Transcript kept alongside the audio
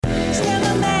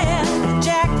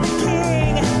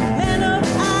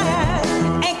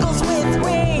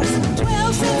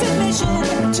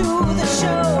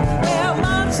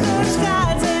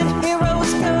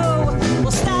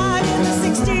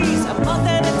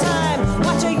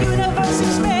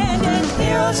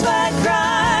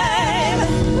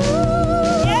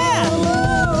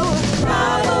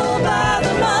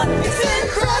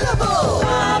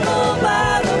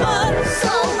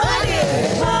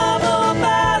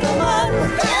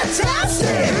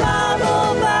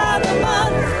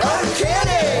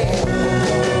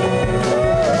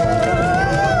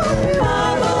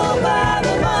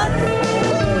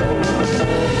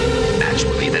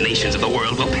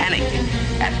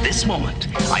At this moment,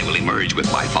 I will emerge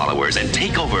with my followers and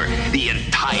take over the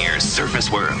entire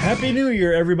surface world. Happy New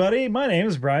Year, everybody. My name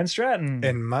is Brian Stratton.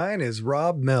 And mine is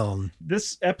Rob Milne.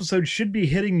 This episode should be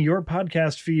hitting your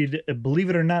podcast feed,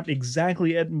 believe it or not,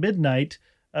 exactly at midnight,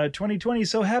 2020.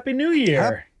 So Happy New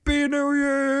Year. Happy New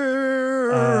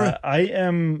Year. I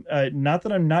am, not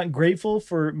that I'm not grateful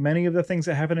for many of the things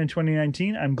that happened in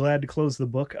 2019. I'm glad to close the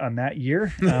book on that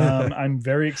year. I'm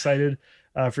very excited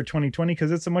for 2020 because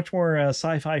it's a much more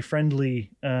sci-fi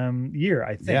friendly year,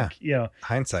 I think. Yeah. You know,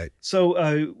 Hindsight.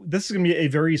 So this is going to be a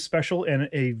very special and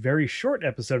a very short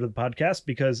episode of the podcast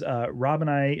because Rob and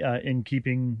I, in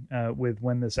keeping with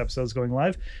when this episode is going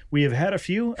live, we have had a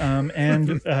few,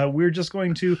 and we're just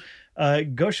going to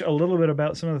gush a little bit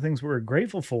about some of the things we're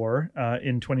grateful for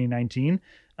in 2019.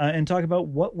 And talk about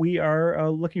what we are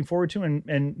looking forward to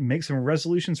and make some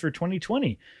resolutions for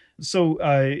 2020. So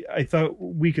I thought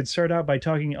we could start out by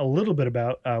talking a little bit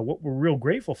about what we're real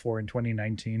grateful for in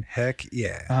 2019. Heck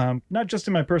yeah. Not just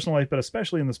in my personal life, but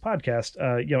especially in this podcast.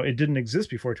 It didn't exist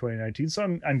before 2019,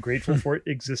 so I'm grateful for it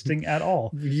existing at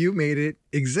all. You made it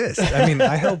exist. I mean,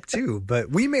 I helped too, but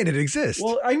we made it exist.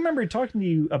 Well, I remember talking to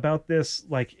you about this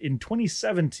like in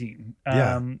 2017.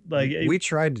 We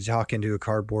tried to talk into a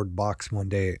cardboard box one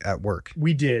day at work.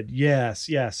 We did. Yes.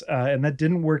 And that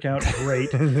didn't work out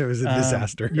great. It was a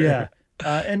disaster. Yeah.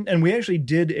 And we actually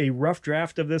did a rough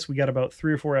draft of this. We got about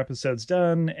 3 or 4 episodes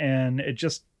done, and it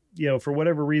just, for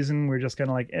whatever reason, we're just kind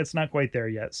of like, it's not quite there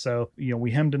yet. So,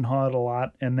 we hemmed and hawed a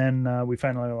lot. And then we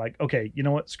finally were like, okay, you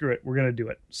know what? Screw it. We're going to do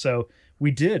it. So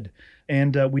we did.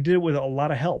 And we did it with a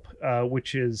lot of help,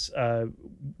 which is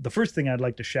the first thing I'd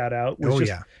like to shout out. Was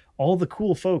all the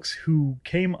cool folks who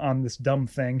came on this dumb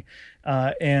thing.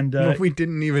 We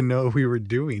didn't even know what we were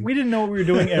doing. We didn't know what we were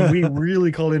doing. And we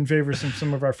really called in favors from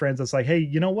some of our friends. That's like, hey,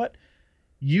 you know what?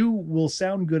 You will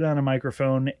sound good on a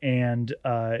microphone. And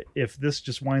if this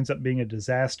just winds up being a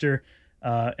disaster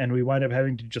and we wind up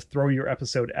having to just throw your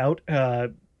episode out,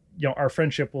 our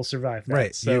friendship will survive that.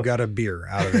 Right. So, you got a beer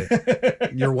out of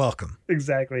it. You're welcome.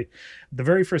 Exactly. The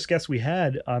very first guests we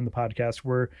had on the podcast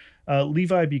were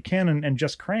Levi Buchanan and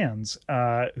Jess Kranz,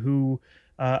 who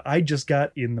I just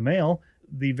got in the mail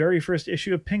the very first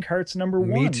issue of Pink Hearts #1.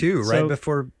 Me too.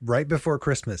 Right before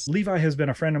Christmas. Levi has been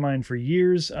a friend of mine for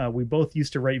years. We both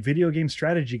used to write video game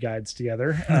strategy guides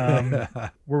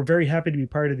together. We're very happy to be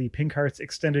part of the Pink Hearts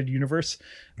extended universe.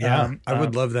 Yeah, I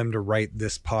would love them to write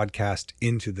this podcast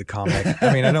into the comic.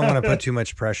 I mean, I don't want to put too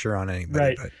much pressure on anybody,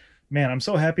 right. But man, I'm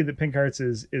so happy that Pink Hearts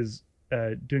is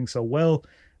doing so well.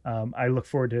 I look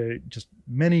forward to just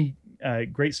many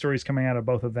great stories coming out of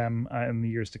both of them in the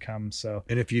years to come. So,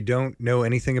 and if you don't know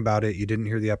anything about it, you didn't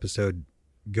hear the episode,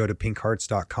 go to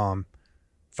pinkhearts.com,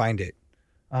 find it.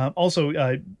 Also,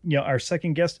 our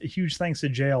second guest, a huge thanks to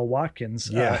JL Watkins,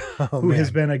 who man.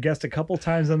 has been a guest a couple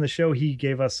times on the show. He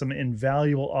gave us some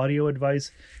invaluable audio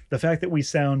advice. The fact that we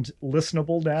sound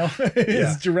listenable now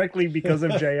is directly because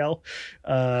of JL.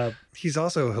 He's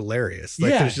also hilarious.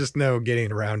 There's just no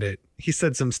getting around it. He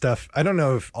said some stuff. I don't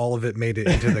know if all of it made it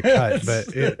into the cut, but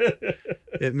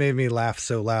it made me laugh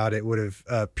so loud it would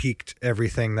have peaked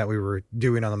everything that we were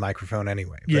doing on the microphone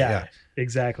anyway. But yeah,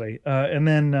 exactly. And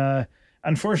then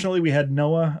unfortunately, we had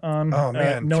Noah on. Oh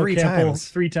man, Noah 3 Campbell, times.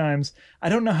 3 times. I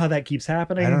don't know how that keeps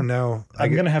happening. I don't know.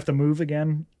 I'm going to have to move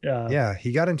again. Yeah,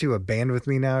 he got into a band with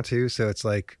me now too, so it's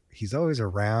like he's always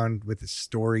around with his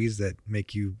stories that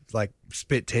make you like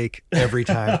spit take every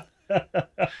time.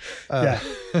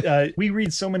 We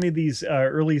read so many of these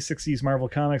early 60s Marvel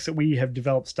comics that we have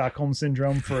developed Stockholm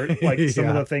syndrome for some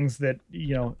of the things that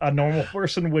a normal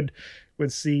person would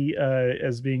see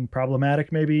as being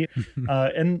problematic maybe.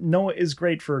 And Noah is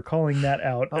great for calling that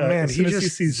out. Oh man, he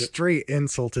just straight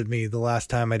insulted me the last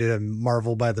time I did a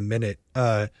Marvel by the Minute.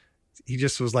 He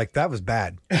just was like, that was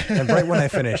bad. And right when I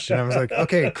finished, and I was like,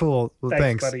 okay, cool. Well,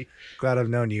 thanks. Buddy. Glad I've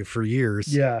known you for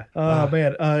years. Yeah. Oh,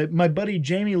 man. My buddy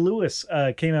Jamie Lewis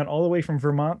came out all the way from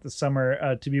Vermont this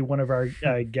summer to be one of our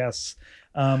guests.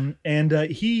 And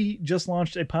he just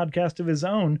launched a podcast of his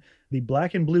own, the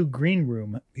Black and Blue Green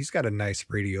Room. He's got a nice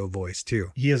radio voice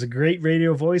too. He has a great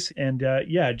radio voice. And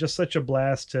just such a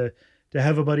blast to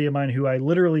have a buddy of mine who I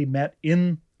literally met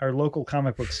in our local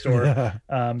comic book store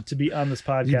to be on this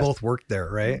podcast. You both worked there,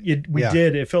 right? We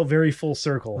did. It felt very full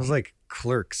circle. It was like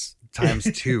Clerks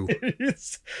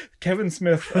 ×2. Kevin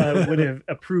Smith would have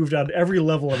approved on every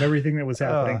level of everything that was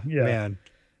happening. Man.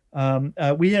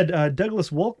 We had Douglas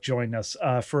Wolk join us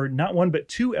for not 1 but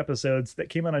 2 episodes that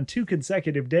came out on 2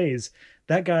 consecutive days.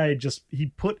 That guy he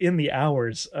put in the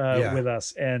hours with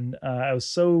us, and I was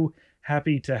so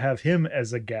happy to have him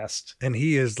as a guest. And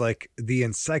he is like the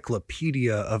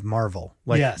encyclopedia of Marvel.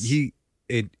 Like yes. he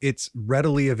it's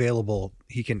readily available.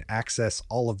 He can access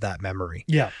all of that memory.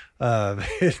 Yeah.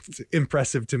 It's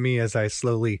impressive to me as I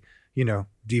slowly,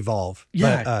 devolve.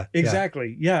 Yeah, But,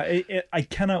 exactly. Yeah. I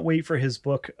cannot wait for his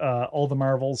book, All the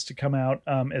Marvels, to come out.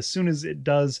 As soon as it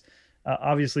does,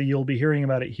 obviously you'll be hearing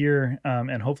about it here,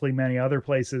 and hopefully many other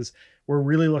places. We're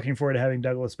really looking forward to having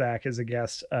Douglas back as a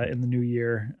guest in the new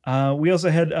year. We also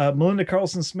had Melinda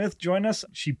Carlson Smith join us.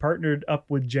 She partnered up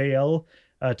with JL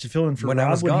to fill in for When Rob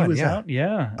I was when gone, he was yeah. out.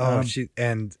 Yeah. Oh,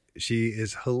 she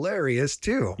is hilarious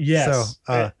too. Yes.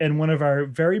 So, and one of our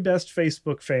very best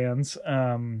Facebook fans,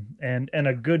 and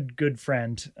a good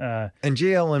friend. and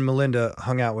JL and Melinda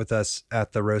hung out with us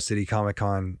at the Rose City Comic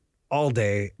Con all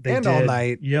day and all did.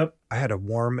 night. Yep. I had a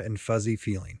warm and fuzzy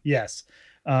feeling. Yes.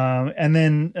 And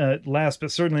then last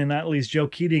but certainly not least, Joe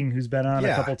Keating, who's been on a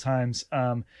Yeah. couple times.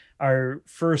 Our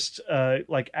first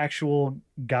actual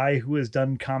guy who has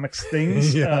done comics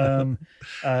things. Yeah.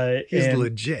 He's and,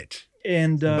 legit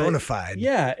and bona fide.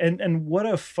 Yeah, and what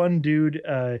a fun dude.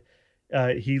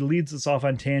 He leads us off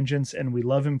on tangents, and we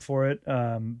love him for it.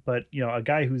 But a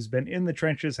guy who's been in the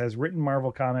trenches, has written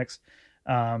Marvel comics,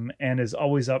 and is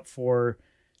always up for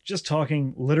just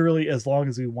talking literally as long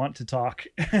as we want to talk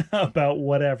about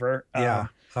whatever. Yeah.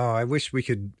 I wish we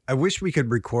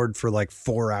could record for like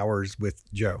 4 hours with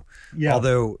Joe. Yeah.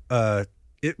 Although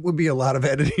it would be a lot of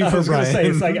editing I for was going to Brian.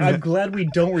 say, it's like, I'm glad we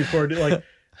don't record it. Like,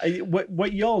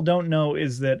 what y'all don't know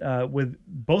is that with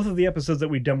both of the episodes that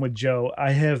we've done with Joe,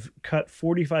 I have cut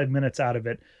 45 minutes out of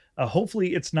it.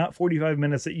 Hopefully it's not 45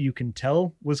 minutes that you can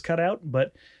tell was cut out,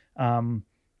 but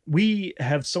we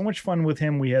have so much fun with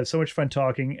him. We have so much fun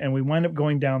talking, and we wind up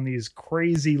going down these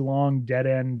crazy long dead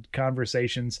end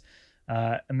conversations.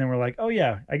 And then we're like, oh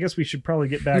yeah, I guess we should probably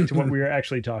get back to what we were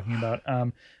actually talking about.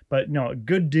 But no,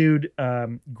 good dude,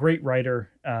 great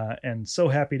writer, and so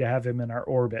happy to have him in our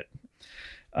orbit.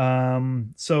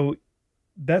 So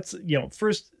that's,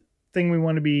 first thing we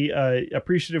want to be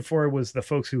appreciative for was the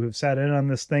folks who have sat in on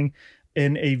this thing.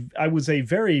 And I was a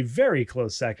very, very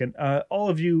close second. All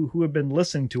of you who have been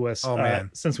listening to us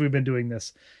since we've been doing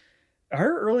this,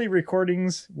 our early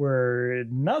recordings were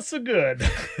not so good.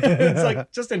 It's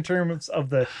like, just in terms of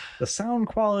the sound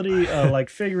quality, like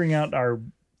figuring out our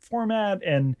format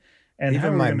and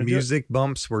even my music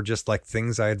bumps were just like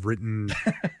things I had written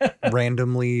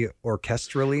randomly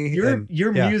orchestrally.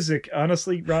 Your music,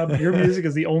 honestly, Rob, your music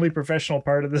is the only professional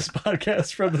part of this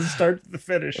podcast from the start to the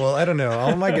finish. Well, I don't know.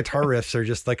 All my guitar riffs are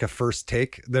just like a first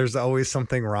take. There's always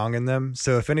something wrong in them.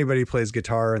 So if anybody plays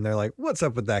guitar and they're like, what's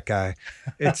up with that guy?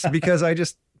 It's because I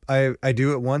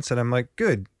do it once and I'm like,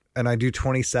 good. And I do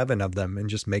 27 of them and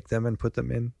just make them and put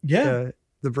them in. Yeah.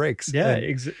 The breaks. Yeah.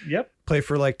 Yep. Play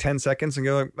for like 10 seconds and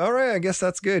go like, all right, I guess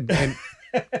that's good. And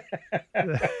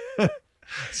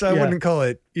so I wouldn't call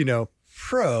it,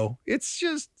 pro. It's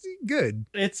just good.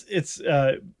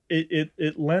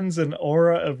 It lends an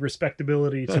aura of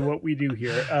respectability to what we do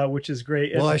here, which is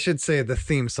great. Well, I should say the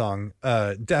theme song,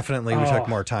 definitely we took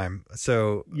more time.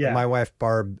 So my wife,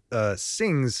 Barb,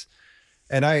 sings,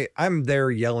 and I'm there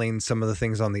yelling some of the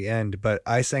things on the end, but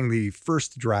I sang the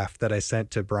first draft that I sent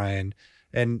to Brian.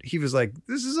 And he was like,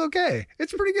 this is okay.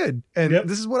 It's pretty good. And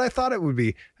this is what I thought it would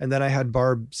be. And then I had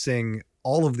Barb sing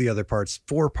all of the other parts,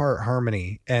 4-part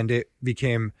harmony. And it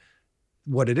became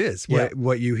what it is,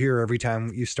 what you hear every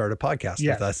time you start a podcast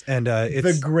with us. And it's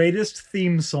the greatest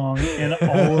theme song in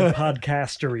all of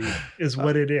podcastery is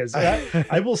what it is.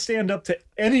 I will stand up to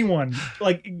anyone.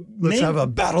 Like, let's have a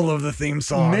battle of the theme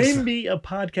songs. Name me a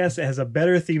podcast that has a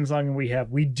better theme song than we have.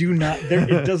 We do not.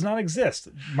 It does not exist.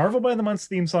 Marvel by the Month's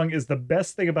theme song is the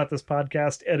best thing about this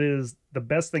podcast. It is the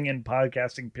best thing in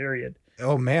podcasting, period.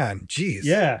 Oh man, geez.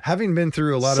 Yeah. Having been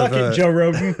through a lot Suck of it, Joe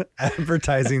Rogan.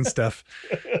 advertising stuff,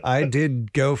 I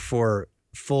did go for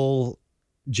full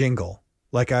jingle.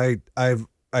 Like I've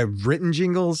written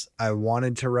jingles. I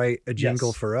wanted to write a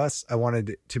jingle for us. I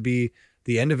wanted it to be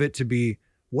the end of it to be,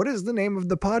 what is the name of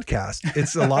the podcast?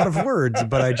 It's a lot of words,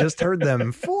 but I just heard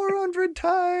them 400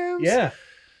 times. Yeah.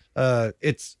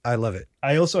 I love it.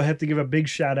 I also have to give a big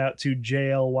shout out to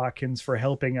JL Watkins for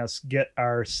helping us get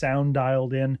our sound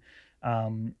dialed in.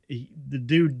 The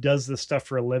dude does this stuff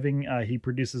for a living. He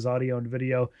produces audio and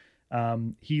video.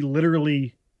 He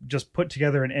literally just put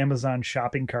together an Amazon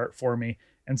shopping cart for me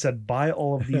and said, buy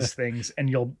all of these things and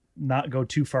you'll not go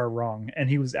too far wrong. And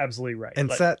he was absolutely right.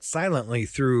 And sat silently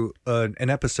through an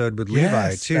episode with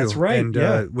Levi too. That's right.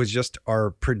 And was just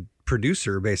our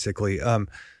producer basically.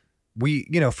 We,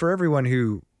 for everyone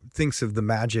who thinks of the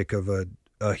magic of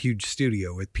a huge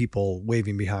studio with people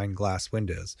waving behind glass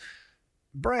windows,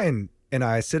 Brian and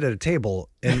I sit at a table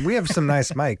and we have some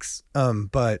nice mics,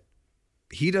 but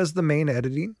he does the main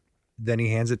editing. then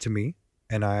he hands it to me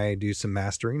and I do some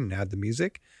mastering and add the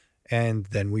music, and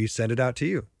then we send it out to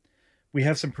you. We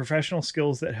have some professional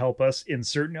skills that help us in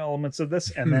certain elements of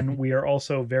this. And then we are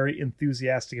also very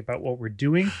enthusiastic about what we're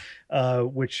doing,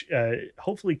 which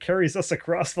hopefully carries us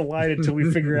across the line until we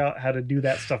figure out how to do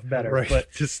that stuff better. Right. But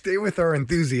just stay with our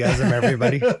enthusiasm,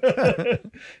 everybody.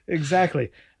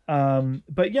 Exactly.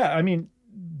 But yeah, I mean,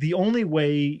 the only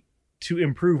way to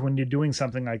improve when you're doing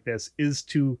something like this is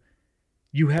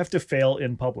you have to fail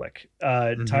in public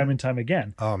time and time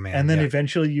again. Oh man. And then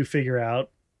eventually you figure out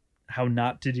how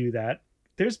not to do that.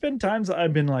 There's been times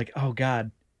I've been like, oh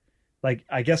God, like,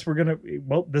 I guess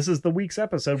this is the week's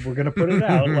episode. We're going to put it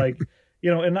out. Like,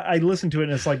 and I listen to it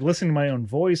and it's like listening to my own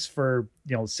voice for,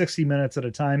 60 minutes at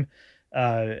a time.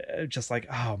 Just like,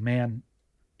 oh man,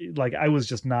 like I was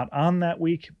just not on that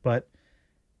week, but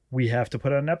we have to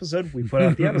put out an episode. We put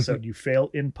out the episode. You fail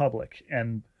in public,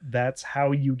 and that's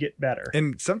how you get better.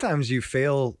 And sometimes you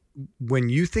fail when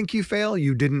you think you fail,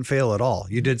 you didn't fail at all.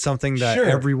 You did something that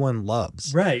everyone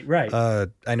loves. Right.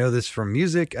 I know this from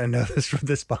music. I know this from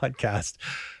this podcast.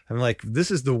 I'm like,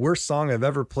 this is the worst song I've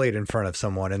ever played in front of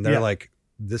someone. And they're like,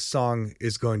 this song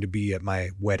is going to be at my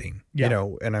wedding,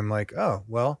 and I'm like, oh,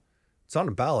 well, it's on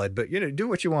a ballad, but do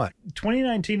what you want.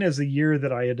 2019 is the year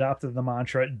that I adopted the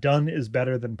mantra, done is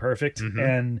better than perfect. Mm-hmm.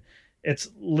 And it's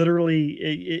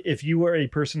literally, if you are a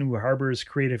person who harbors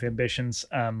creative ambitions,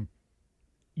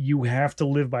 you have to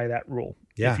live by that rule.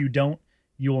 Yeah. If you don't,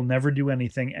 you will never do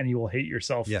anything and you will hate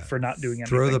yourself for not doing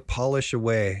anything. Throw the polish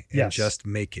away and just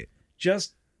make it.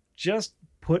 Just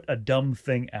put a dumb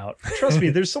thing out. Trust me,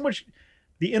 there's so much,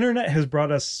 the internet has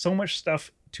brought us so much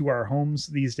stuff to our homes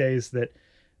these days that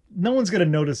no one's going to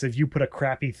notice if you put a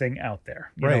crappy thing out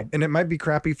there. You know? And it might be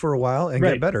crappy for a while and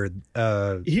get better.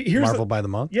 Marvel by the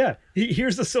month. Yeah.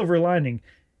 Here's the silver lining.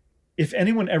 If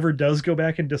anyone ever does go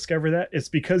back and discover that, it's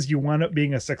because you wound up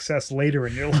being a success later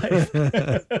in your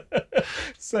life.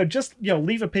 So just,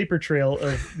 leave a paper trail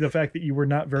of the fact that you were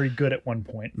not very good at one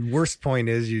point. Worst point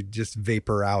is you just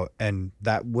vapor out and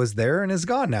that was there and is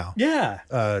gone now. Yeah.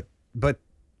 But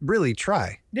really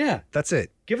try. Yeah. That's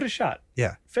it. Give it a shot.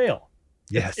 Yeah. Fail.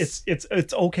 Yes.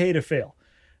 It's okay to fail.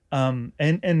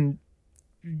 And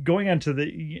going on to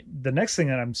the next thing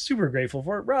that I'm super grateful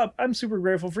for, Rob, I'm super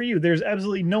grateful for you. There's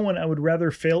absolutely no one I would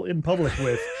rather fail in public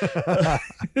with.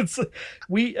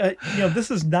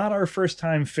 This is not our first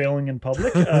time failing in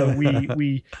public.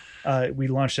 We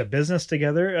launched a business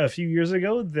together a few years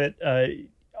ago that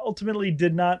ultimately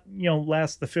did not,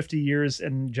 last the 50 years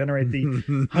and generate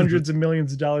the hundreds of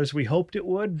millions of dollars we hoped it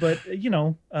would. But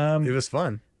it was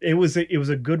fun. It was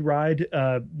a good ride.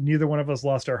 Neither one of us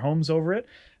lost our homes over it.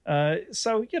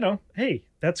 So, hey,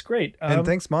 that's great. And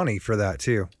thanks, Monty, for that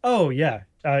too. Oh yeah.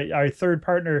 Our third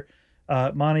partner,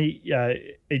 Monty,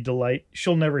 a delight.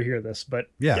 She'll never hear this, but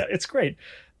yeah it's great.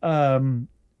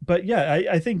 But yeah,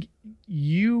 I think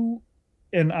you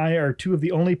and I are two of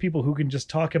the only people who can just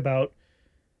talk about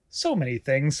so many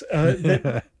things,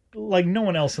 that like no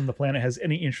one else on the planet has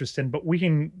any interest in, but we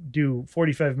can do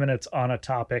 45 minutes on a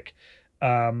topic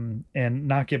and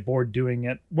not get bored doing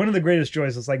it. One of the greatest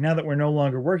joys is like, now that we're no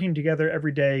longer working together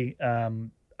every day,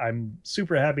 I'm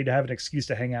super happy to have an excuse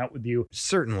to hang out with you.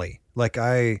 Certainly. Like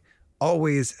I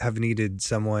always have needed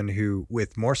someone who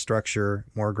with more structure,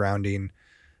 more grounding,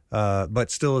 but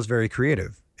still is very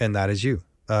creative. And that is you.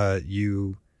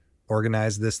 You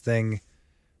organize this thing.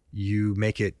 You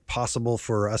make it possible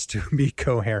for us to be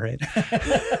coherent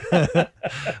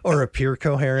or appear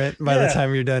coherent by the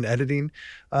time you're done editing.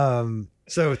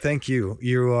 So thank you.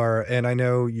 You are, and I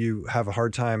know you have a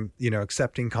hard time,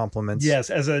 accepting compliments. Yes.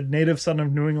 As a native son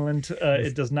of New England,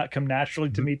 it does not come naturally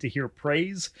to me to hear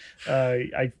praise.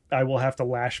 I will have to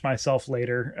lash myself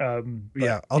later.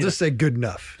 But, I'll just say good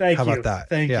enough. Thank you. How about that?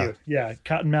 Thank you. Yeah.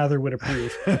 Cotton Mather would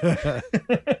approve.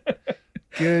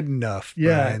 Good enough.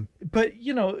 Yeah. Brian. But,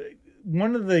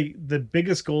 one of the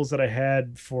biggest goals that I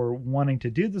had for wanting to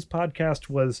do this podcast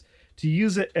was to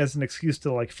use it as an excuse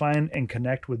to like find and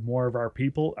connect with more of our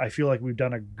people. I feel like we've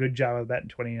done a good job of that in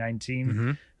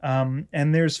 2019. Mm-hmm.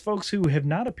 And there's folks who have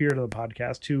not appeared on the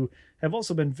podcast who have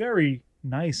also been very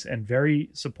nice and very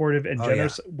supportive and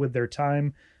generous with their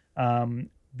time.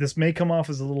 This may come off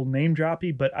as a little name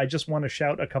droppy, but I just want to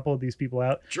shout a couple of these people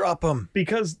out. Drop them.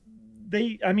 Because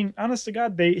honest to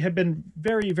God, they have been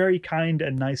very, very kind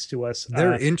and nice to us.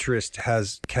 Their interest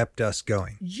has kept us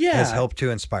going. Yeah. Has helped to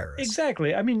inspire us.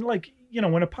 Exactly. I mean,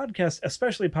 when a podcast,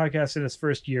 especially a podcast in its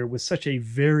first year with such a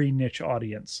very niche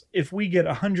audience, if we get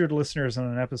 100 listeners on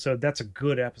an episode, that's a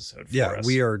good episode for us. Yeah,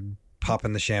 we are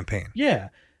popping the champagne. Yeah.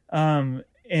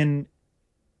 And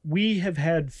we have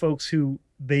had folks who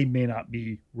they may not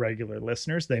be regular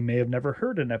listeners. They may have never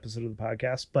heard an episode of the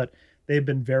podcast, but they've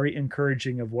been very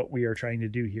encouraging of what we are trying to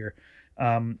do here.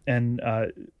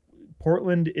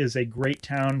 Portland is a great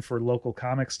town for local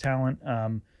comics talent.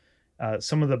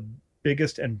 Some of the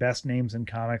biggest and best names in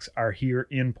comics are here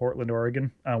in Portland,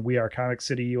 Oregon. We are Comic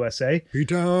City, USA.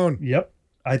 P-Town. Yep.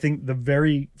 I think the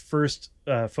very first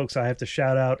folks I have to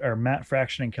shout out are Matt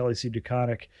Fraction and Kelly Sue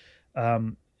DeConnick.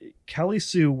 Kelly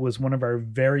Sue was one of our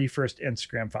very first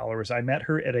Instagram followers. I met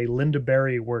her at a Linda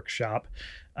Berry workshop,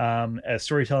 a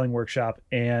storytelling workshop,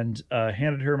 and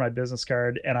handed her my business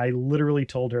card. And I literally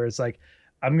told her, it's like,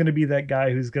 I'm going to be that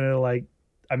guy who's going to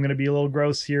I'm going to be a little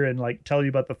gross here and tell you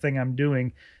about the thing I'm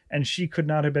doing. And she could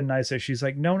not have been nicer. She's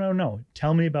like, no.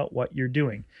 Tell me about what you're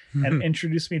doing. And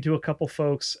introduced me to a couple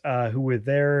folks who were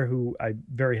there, who I'm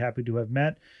very happy to have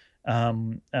met.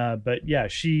 But yeah,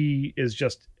 she is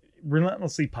just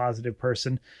relentlessly positive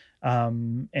person.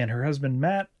 And her husband,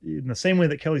 Matt, in the same way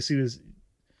that Kelly Sue is,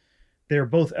 they're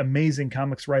both amazing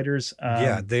comics writers.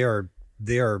 They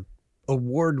are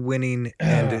award-winning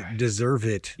and deserve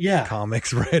it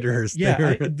comics writers.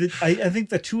 I think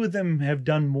the two of them have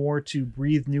done more to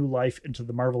breathe new life into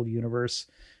the Marvel universe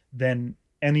than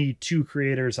any two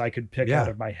creators I could pick out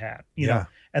of my hat, you know,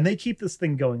 and they keep this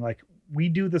thing going. We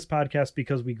do this podcast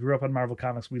because we grew up on Marvel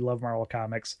Comics. We love Marvel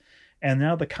Comics. And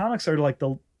now the comics are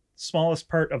the smallest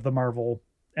part of the Marvel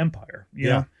empire, you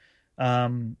know?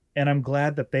 And I'm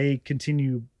glad that they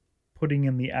continue putting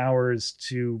in the hours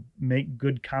to make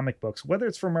good comic books, whether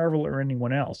it's for Marvel or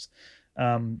anyone else.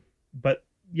 But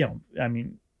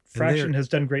Fraction has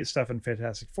done great stuff in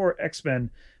Fantastic Four,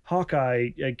 X-Men, Hawkeye,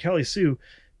 Kelly Sue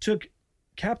took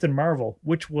Captain Marvel,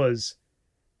 which was,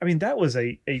 that was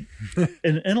an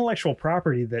intellectual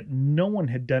property that no one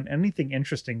had done anything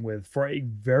interesting with for a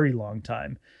very long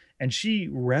time. And she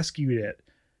rescued it,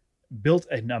 built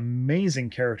an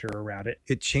amazing character around it.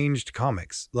 It changed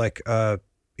comics.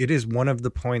 It is one of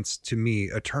the points, to me,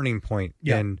 a turning point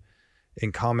in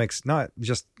comics, not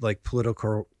just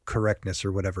political correctness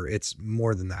or whatever. It's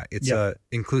more than that. It's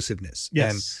inclusiveness.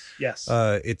 Yes.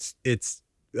 It's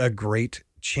a great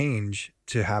change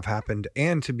to have happened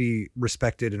and to be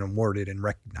respected and awarded and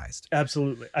recognized.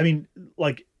 Absolutely.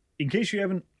 In case you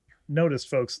haven't noticed,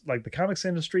 folks, the comics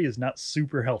industry is not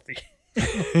super healthy.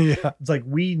 It's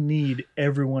we need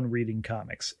everyone reading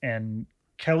comics, and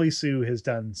Kelly Sue has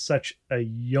done such a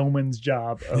yeoman's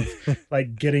job of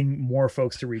getting more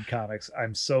folks to read comics.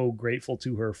 I'm so grateful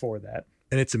to her for that.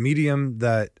 And it's a medium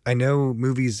that I know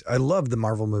I love the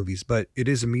Marvel movies, but it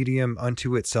is a medium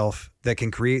unto itself that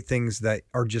can create things that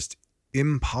are just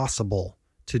impossible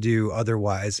to do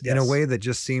otherwise in a way that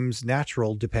just seems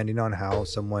natural, depending on how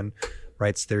someone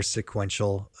writes their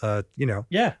sequential,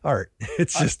 art.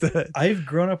 It's just I've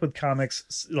grown up with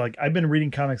comics. I've been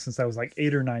reading comics since I was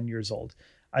 8 or 9 years old.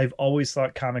 I've always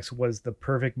thought comics was the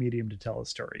perfect medium to tell a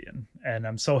story in. And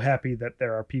I'm so happy that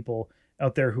there are people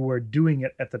out there who are doing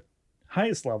it at the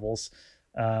highest levels.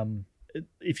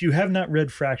 If you have not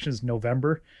read Fractions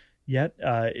November yet,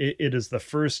 it is the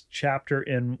first chapter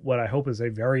in what I hope is a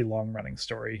very long running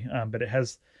story. But it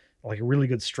has a really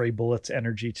good Stray Bullets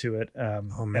energy to it.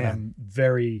 And I'm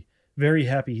very, very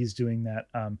happy he's doing that.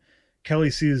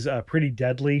 Kelly Sue's Pretty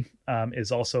Deadly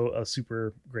is also a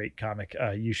super great comic.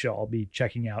 You should all be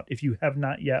checking out if you have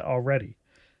not yet already.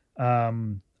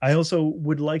 I also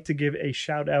would like to give a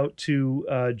shout out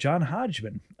to John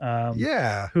Hodgman.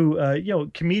 Who,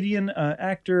 comedian,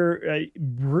 actor,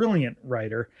 brilliant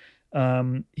writer.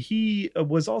 He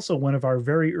was also one of our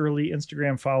very early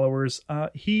Instagram followers.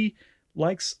 He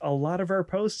likes a lot of our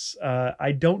posts.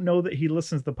 I don't know that he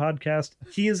listens to the podcast.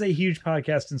 He is a huge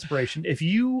podcast inspiration. If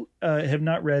you have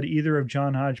not read either of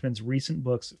John Hodgman's recent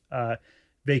books,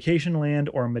 Vacation Land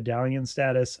or Medallion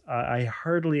Status, I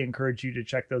heartily encourage you to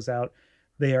check those out.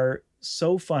 They are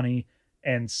so funny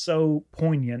and so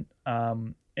poignant.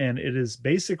 And it is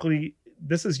basically,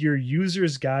 this is your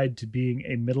user's guide to being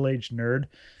a middle-aged nerd.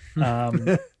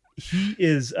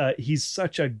 He's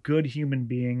such a good human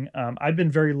being. I've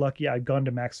been very lucky. I've gone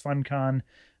to Max FunCon,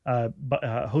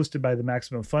 hosted by the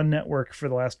Maximum Fun Network for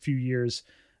the last few years.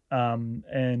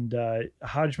 And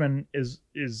Hodgman is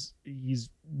he's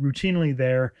routinely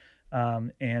there.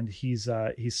 And he's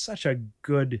such a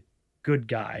good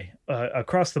guy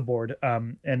across the board.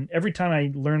 And every time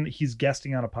I learn that he's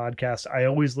guesting on a podcast, I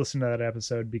always listen to that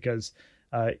episode because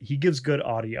he gives good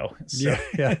audio. So.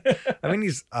 Yeah. I mean,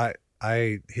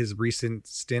 his recent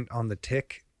stint on the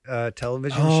Tick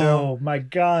television show. Oh my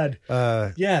God.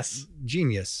 Yes.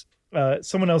 Genius.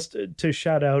 Someone else to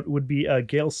shout out would be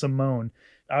Gail Simone.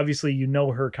 Obviously,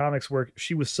 her comics work.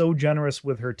 She was so generous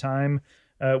with her time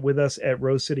with us at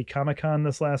Rose City Comic Con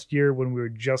this last year when we were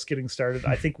just getting started.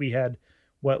 I think we had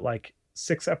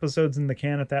 6 episodes in the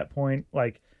can at that point.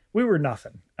 Like, we were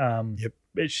nothing. Yep.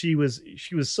 But she was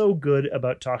so good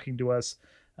about talking to us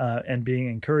and being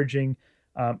encouraging.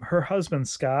 Her husband,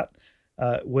 Scott,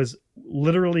 was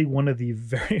literally one of the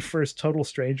very first total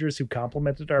strangers who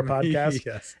complimented our podcast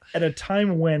Yes. at a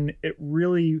time when it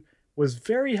really was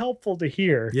very helpful to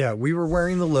hear. Yeah, we were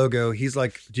wearing the logo. He's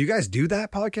like, "Do you guys do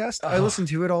that podcast? I listen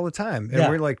to it all the time." And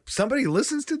we're like, "Somebody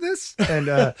listens to this?" And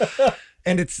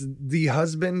and it's the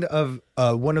husband of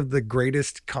one of the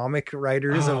greatest comic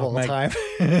writers of all time.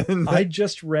 I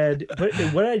just read,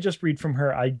 what did I just read from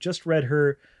her? I just read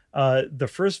her the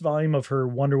first volume of her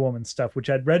Wonder Woman stuff, which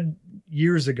I'd read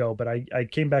years ago, but I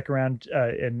came back around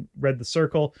and read The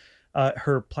Circle.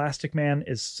 Her Plastic Man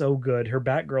is so good. Her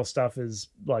Batgirl stuff is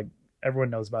like,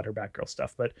 everyone knows about her Batgirl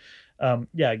stuff, but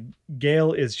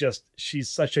Gail is she's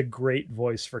such a great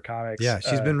voice for comics. Yeah,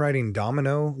 she's been writing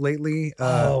Domino lately,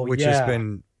 which has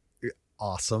been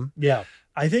awesome. Yeah,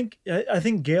 I think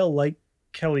Gail, like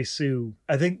Kelly Sue,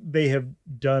 I think they have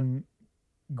done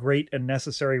great and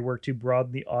necessary work to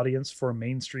broaden the audience for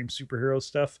mainstream superhero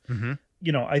stuff. Mm-hmm.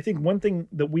 You know, I think one thing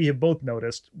that we have both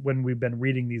noticed when we've been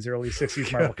reading these early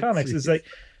 60s Marvel comics is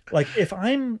like if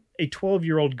I'm a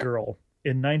 12-year-old girl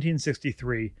in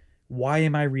 1963, why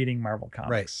am I reading Marvel comics?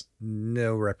 Right.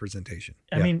 No representation.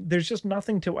 I mean, there's just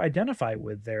nothing to identify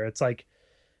with there. It's like,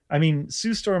 I mean,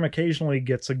 Sue Storm occasionally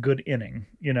gets a good inning,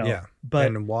 you know. Yeah. But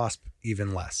and Wasp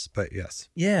even less, but yes.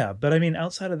 Yeah, but I mean,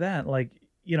 outside of that, like,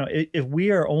 you know, if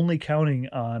we are only counting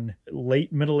on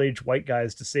late middle-aged white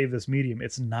guys to save this medium,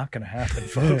 it's not going to happen,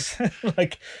 folks.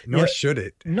 Nor should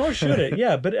it. Nor should it.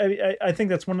 Yeah, but I think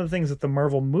that's one of the things that the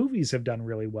Marvel movies have done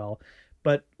really well.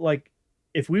 But like,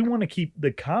 if we want to keep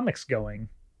the comics going,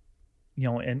 you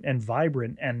know, and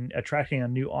vibrant and attracting a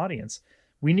new audience,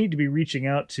 we need to be reaching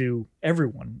out to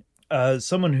everyone.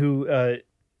 Someone who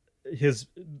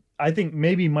I think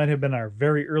maybe might have been our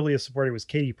very earliest supporter was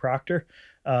Katie Proctor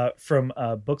from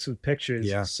Books with Pictures.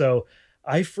 Yeah. So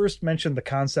I first mentioned the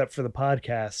concept for the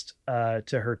podcast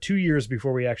to her 2 years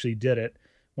before we actually did it,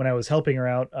 when I was helping her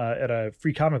out at a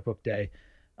free comic book day.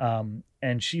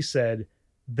 And she said,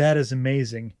 "That is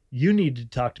amazing. You need to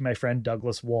talk to my friend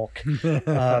Douglas Wolk."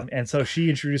 And so she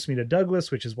introduced me to Douglas,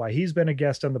 which is why he's been a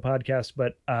guest on the podcast.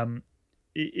 But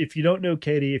if you don't know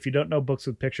Katie, if you don't know Books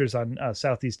with Pictures on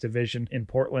Southeast Division in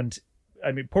Portland,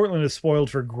 I mean, Portland is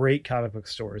spoiled for great comic book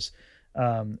stores.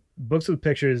 Books with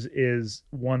Pictures is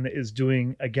one that is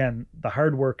doing, again, the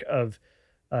hard work of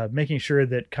making sure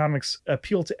that comics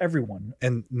appeal to everyone.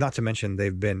 And not to mention,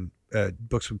 they've been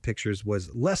Books with Pictures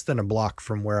was less than a block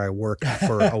from where I worked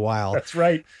for a while. That's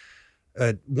right.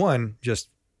 One, just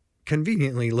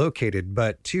conveniently located,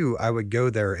 but two, I would go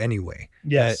there anyway.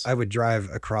 Yes. I would drive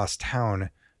across town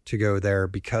to go there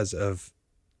because of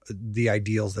the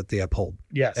ideals that they uphold.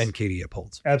 Yes. And Katie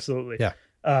upholds. Absolutely. Yeah.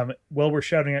 While we're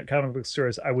shouting at comic book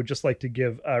stores, I would just like to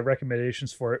give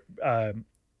recommendations for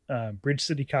Bridge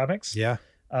City Comics. Yeah.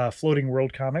 Floating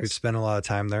World Comics. We've spent a lot of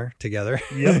time there together.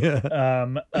 Yep.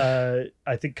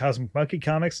 I think Cosmic Monkey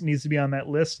Comics needs to be on that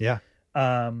list. Yeah.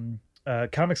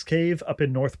 Comics Cave up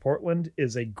in North Portland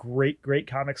is a great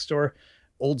comic store.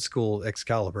 Old school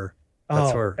Excalibur.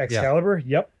 That's where Excalibur.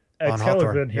 Yeah. Yep.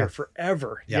 Excalibur been here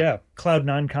forever. Yeah.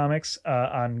 Cloud9 Comics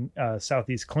on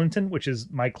Southeast Clinton, which is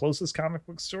my closest comic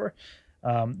book store.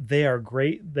 They are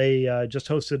great. They just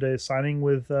hosted a signing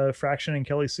with Fraction and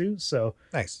Kelly Sue. So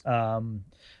nice.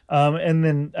 And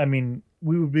then, I mean,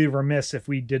 we would be remiss if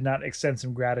we did not extend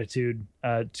some gratitude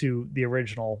to the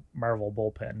original Marvel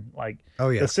bullpen, like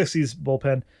the 60s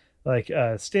bullpen, like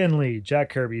Stan Lee, Jack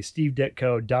Kirby, Steve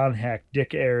Ditko, Don Heck,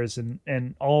 Dick Ayers,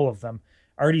 and all of them.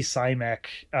 Artie Simek,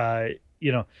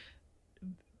 you know,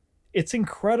 it's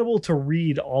incredible to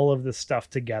read all of this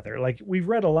stuff together. Like, we've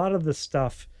read a lot of this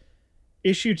stuff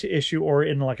issue to issue or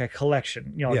in like a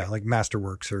collection, you know, like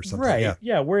Masterworks or something. Right.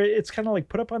 Yeah. Where it's kind of like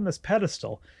put up on this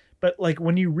pedestal, but like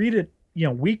when you read it, you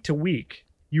know, week to week,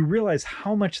 you realize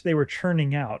how much they were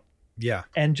churning out. Yeah.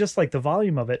 And just like the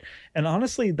volume of it. And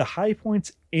honestly, the high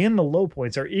points and the low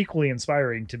points are equally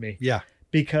inspiring to me. Yeah.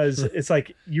 Because it's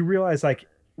like, you realize like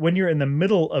when you're in the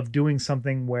middle of doing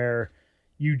something where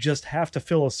you just have to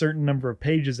fill a certain number of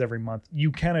pages every month,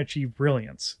 you can achieve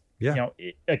brilliance. Yeah. You know,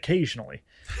 occasionally,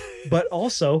 but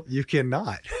also you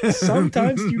cannot.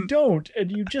 Sometimes you don't,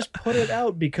 and you just put it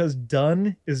out because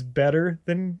done is better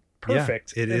than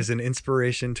perfect. Yeah, it is an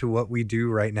inspiration to what we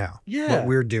do right now. Yeah. What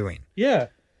we're doing. Yeah.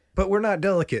 But we're not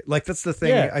delicate. Like, that's the thing.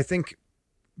 Yeah. I think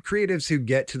creatives who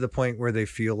get to the point where they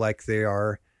feel like they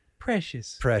are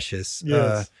precious.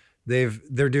 Yes.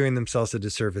 they're doing themselves a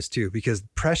disservice too, because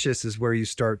Precious is where you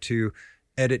start to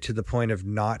edit to the point of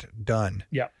not done.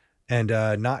 Yeah. And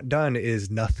not done is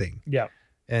nothing. Yeah.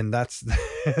 And that's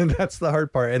that's the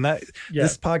hard part. And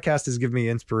this podcast has given me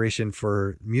inspiration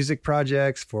for music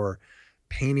projects, for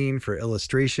painting, for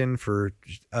illustration, for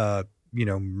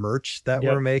merch that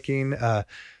we're making,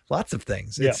 lots of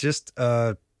things. It's just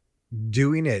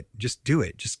doing it. Just do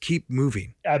it. Just keep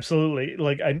moving. Absolutely.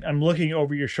 Like I'm looking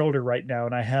over your shoulder right now,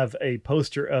 and I have a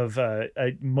poster of a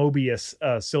Mobius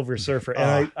Silver Surfer,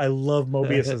 and I love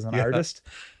Mobius as an artist,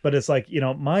 but it's like,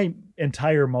 my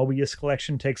entire Mobius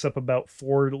collection takes up about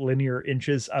 4 linear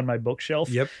inches on my bookshelf.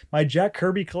 Yep. My Jack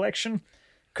Kirby collection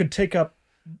could take up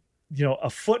a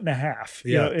foot and a half.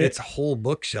 It's a whole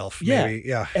bookshelf. Maybe.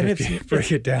 Yeah. And if you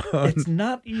break it down, it's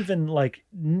not even like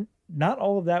not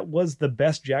all of that was the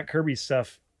best Jack Kirby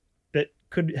stuff that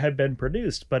could have been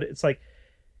produced, but it's like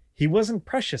he wasn't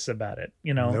precious about it,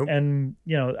 Nope. And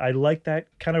I like that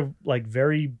kind of like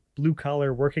very blue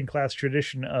collar working class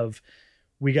tradition of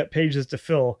we got pages to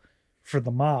fill for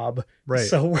the mob, right?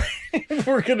 So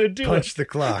we're gonna punch the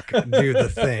clock, do the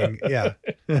thing. Yeah.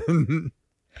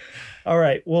 All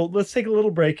right. Well, let's take a little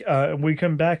break. When we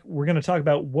come back, we're going to talk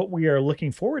about what we are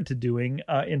looking forward to doing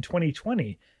in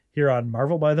 2020 here on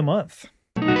Marvel by the Month.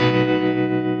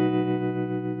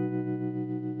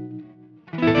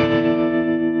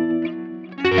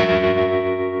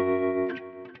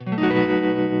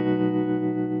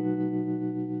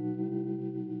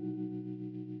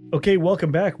 Okay,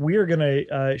 welcome back. We are going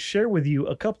to share with you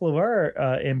a couple of our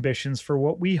ambitions for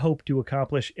what we hope to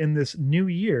accomplish in this new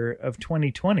year of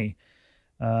 2020.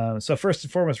 So first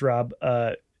and foremost, Rob,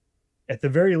 at the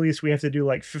very least, we have to do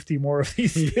like 50 more of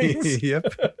these things. Yep.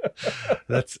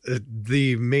 That's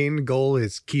the main goal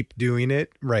is keep doing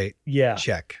it. Right. Yeah.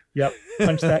 Check. Yep.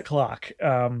 Punch that clock.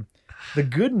 The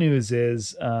good news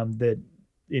is that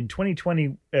in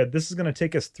 2020, this is going to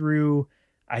take us through,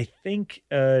 I think,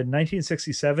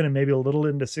 1967 and maybe a little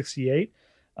into 68.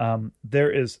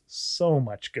 There is so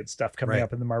much good stuff coming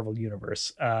up in the Marvel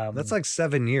universe. That's like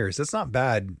 7 years. That's not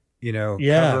bad.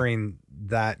 Covering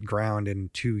that ground in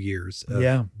 2 years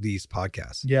of these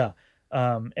podcasts. Yeah.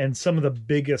 And some of the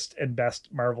biggest and best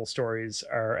Marvel stories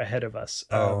are ahead of us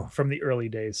from the early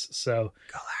days. So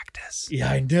Galactus. Yeah,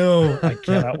 I know. I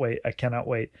cannot wait.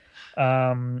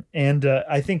 And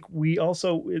I think we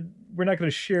also, we're not going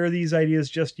to share these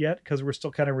ideas just yet because we're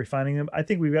still kind of refining them. I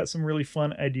think we've got some really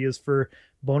fun ideas for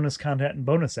bonus content and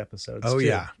bonus episodes. Oh, too.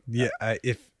 yeah. Yeah.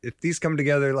 If these come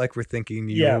together like we're thinking,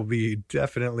 you will be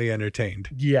definitely entertained.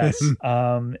 Yes.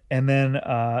 And then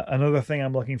another thing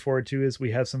I'm looking forward to is we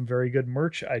have some very good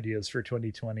merch ideas for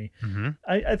 2020. Mm-hmm.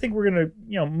 I think we're going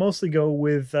to, mostly go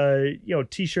with,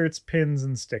 t-shirts, pins,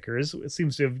 and stickers. It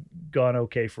seems to have gone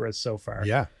okay for us so far.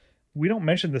 Yeah. We don't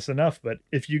mention this enough, but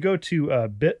if you go to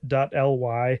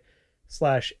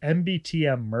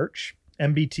bit.ly/MBTM merch,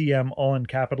 MBTM all in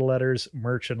capital letters,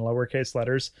 merch in lowercase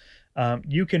letters,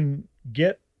 you can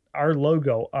get our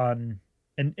logo on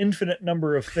an infinite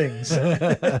number of things.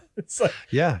 It's like,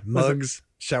 mugs,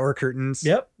 shower curtains,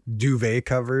 duvet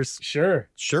covers,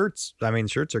 shirts. I mean,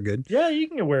 shirts are good. Yeah, you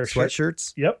can wear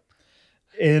sweatshirts. Yep.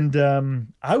 And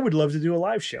I would love to do a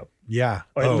live show. Yeah,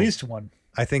 or at least one.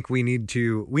 I think we need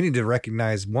to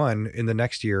recognize one in the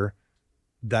next year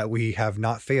that we have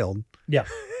not failed. Yeah.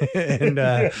 and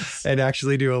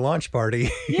actually do a launch party.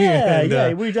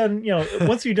 Yeah. We've done,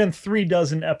 once we've done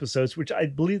 36 episodes, which I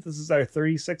believe this is our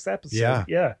 36th episode.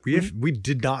 Yeah. We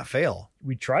did not fail.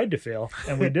 We tried to fail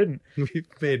and we didn't. We've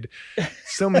made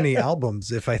so many albums,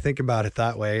 if I think about it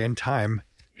that way, in time.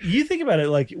 You think about it,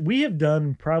 like we have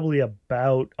done probably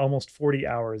about almost 40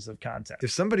 hours of content.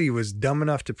 If somebody was dumb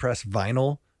enough to press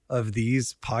vinyl of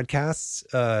these podcasts,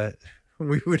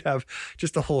 we would have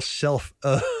just a whole shelf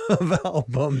of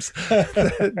albums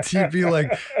that you'd be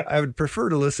like, I would prefer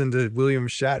to listen to William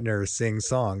Shatner sing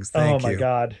songs. Thank you. Oh my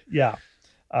God. Yeah.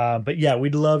 But yeah,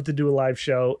 we'd love to do a live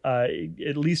show,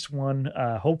 at least one,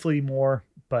 hopefully more,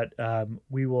 but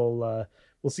we'll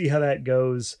see how that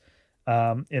goes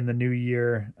in the new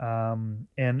year.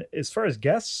 And as far as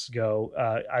guests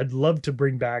go, I'd love to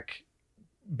bring back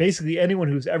basically anyone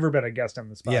who's ever been a guest on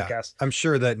this podcast. Yeah, I'm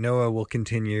sure that Noah will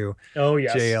continue. Oh,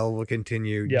 yes. JL will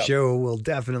continue. Yep. Joe will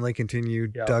definitely continue.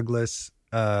 Yep. Douglas,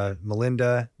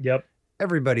 Melinda. Yep.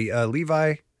 Everybody,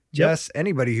 Levi, Jess,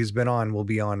 anybody who's been on will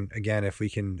be on again if we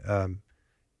can,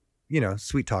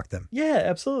 sweet talk them. Yeah,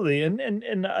 absolutely.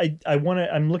 And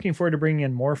I'm looking forward to bringing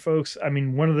in more folks. I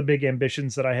mean, one of the big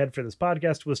ambitions that I had for this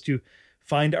podcast was to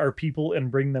find our people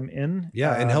and bring them in.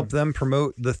 Yeah. And help them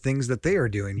promote the things that they are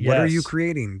doing. Yes. What are you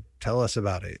creating? Tell us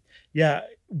about it. Yeah.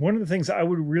 one of the things I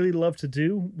would really love to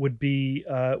do would be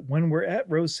when we're at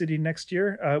Rose City next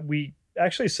year. We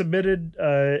actually submitted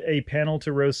a panel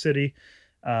to Rose City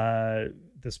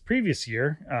this previous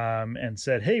year and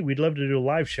said, hey, we'd love to do a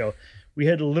live show. We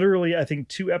had literally, I think,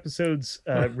 2 episodes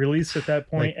released at that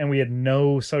point, and we had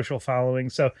no social following.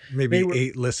 So maybe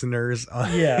 8 listeners.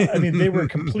 Yeah, I mean, they were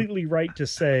completely right to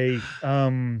say,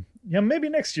 maybe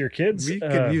next year, kids. We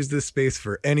could use this space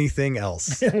for anything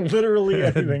else. Literally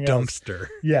anything dumpster. Else.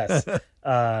 Yes.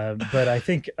 But I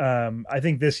think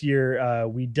this year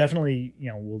we definitely,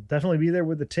 we'll definitely be there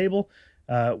with the table.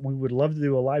 We would love to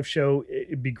do a live show.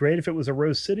 It'd be great if it was a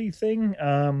Rose City thing.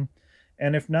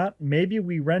 And if not, maybe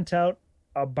we rent out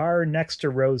a bar next to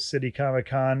Rose City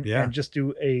Comic-Con and just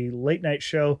do a late night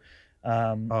show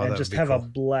and just have a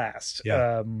blast.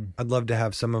 Yeah. I'd love to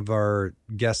have some of our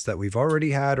guests that we've already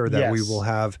had or that we will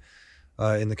have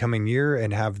in the coming year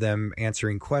and have them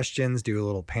answering questions, do a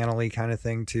little panel-y kind of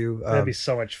thing too. That'd be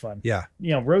so much fun. Yeah.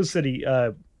 Rose City,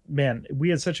 man, we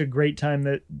had such a great time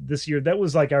this year. That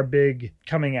was like our big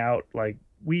coming out. Like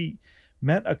we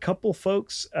met a couple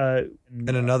folks and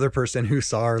another person who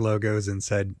saw our logos and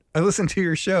said, I listened to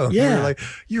your show. Yeah. We were like,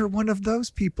 you're one of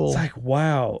those people. It's like,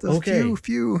 wow. The okay.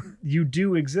 Few. You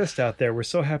do exist out there. We're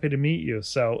so happy to meet you.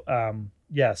 So,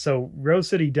 so Rose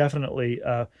City, definitely.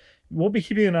 We'll be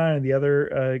keeping an eye on the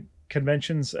other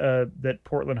conventions that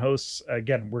Portland hosts.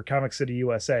 Again, we're Comic City,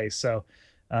 USA. So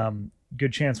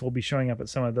good chance we'll be showing up at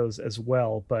some of those as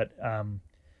well. But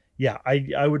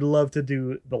I would love to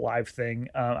do the live thing.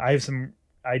 I have some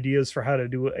ideas for how to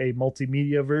do a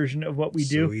multimedia version of what we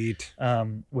do. Sweet.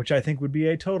 Which I think would be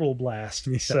a total blast.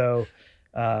 Yeah. So,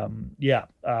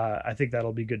 I think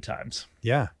that'll be good times.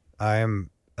 Yeah, I'm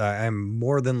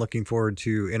more than looking forward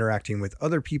to interacting with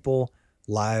other people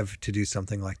live to do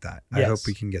something like that. Yes. I hope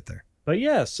we can get there. But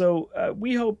yeah, so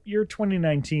we hope your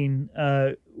 2019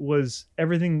 was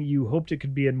everything you hoped it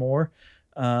could be and more.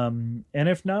 And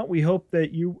if not, we hope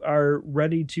that you are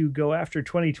ready to go after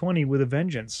 2020 with a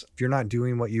vengeance. If you're not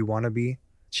doing what you want to be,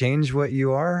 change what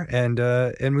you are and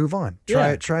move on.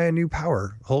 Try a new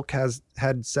power. Hulk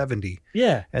had 70.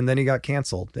 Yeah. And then he got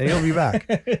canceled and he'll be back.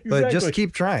 Exactly. But just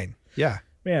keep trying. Yeah.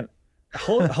 Man,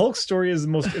 Hulk's story is the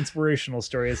most inspirational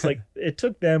story. It's like it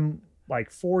took them like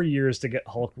 4 years to get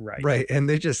Hulk right. Right. And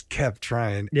they just kept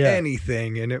trying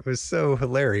anything. And it was so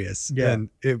hilarious. Yeah. And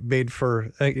it made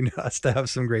for us to have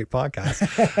some great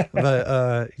podcasts.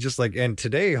 But and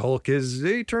today Hulk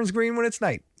he turns green when it's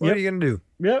night. What are you going to do?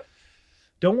 Yep.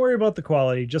 Don't worry about the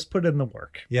quality. Just put in the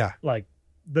work. Yeah. Like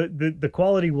the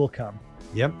quality will come.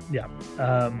 Yep. Yeah.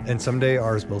 And someday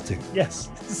ours will too. Yes.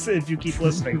 If you keep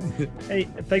listening. Hey,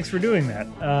 thanks for doing that.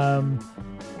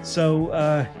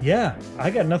 I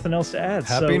got nothing else to add.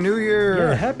 Happy New Year.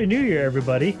 Yeah, Happy New Year,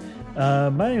 everybody. My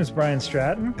name is Brian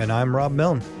Stratton. And I'm Rob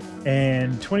Milne.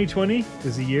 And 2020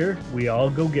 is a year we all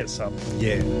go get some.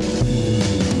 Yeah.